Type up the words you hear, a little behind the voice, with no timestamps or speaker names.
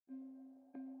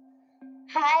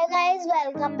Hi guys,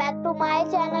 welcome back to my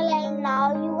channel and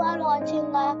now you are watching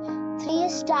a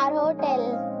 3-star hotel.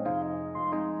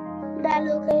 The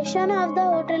location of the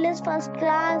hotel is first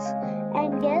class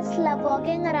and guests love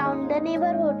walking around the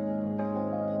neighborhood.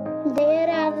 There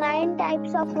are 9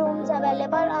 types of rooms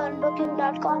available on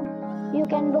booking.com. You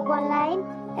can book online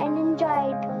and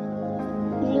enjoy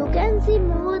it. You can see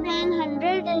more than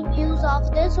 100 reviews of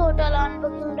this hotel on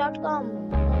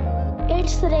booking.com.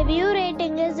 Its review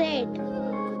rating is 8.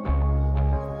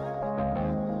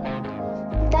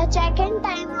 The check-in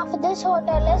time of this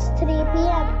hotel is 3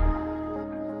 p.m.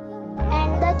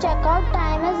 and the check-out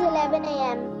time is 11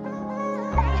 a.m.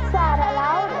 Pets are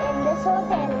allowed in this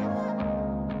hotel.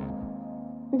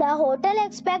 The hotel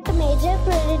accepts major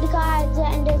credit cards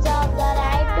and reserves the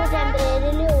right to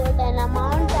temporarily hold an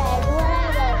amount prior to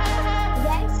arrival.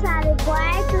 Guests are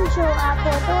required to show a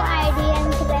photo ID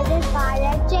and credit card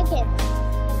at check-in.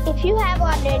 If you have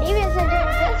already visited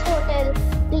this hotel,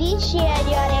 please share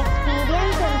your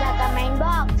experience in the comment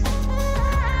box.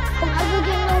 For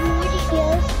booking or more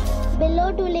details,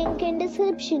 below to link in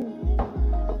description.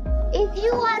 If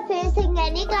you are facing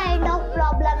any kind of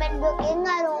problem in booking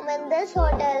a room in this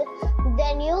hotel,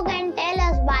 then you can tell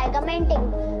us by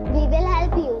commenting. We will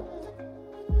help you.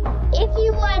 If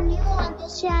you are new on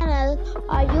this channel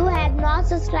or you have not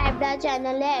subscribed our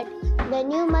channel yet,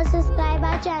 then you must subscribe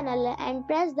our channel and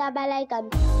press the bell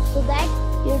icon so that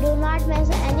you do not miss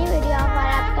any video of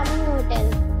our upcoming hotel.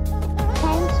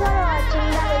 Thanks for watching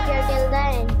the video till the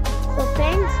end. So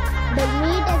friends, we'll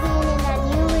meet again in a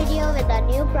new video with a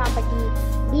new property.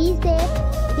 Be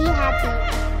safe, be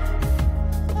happy.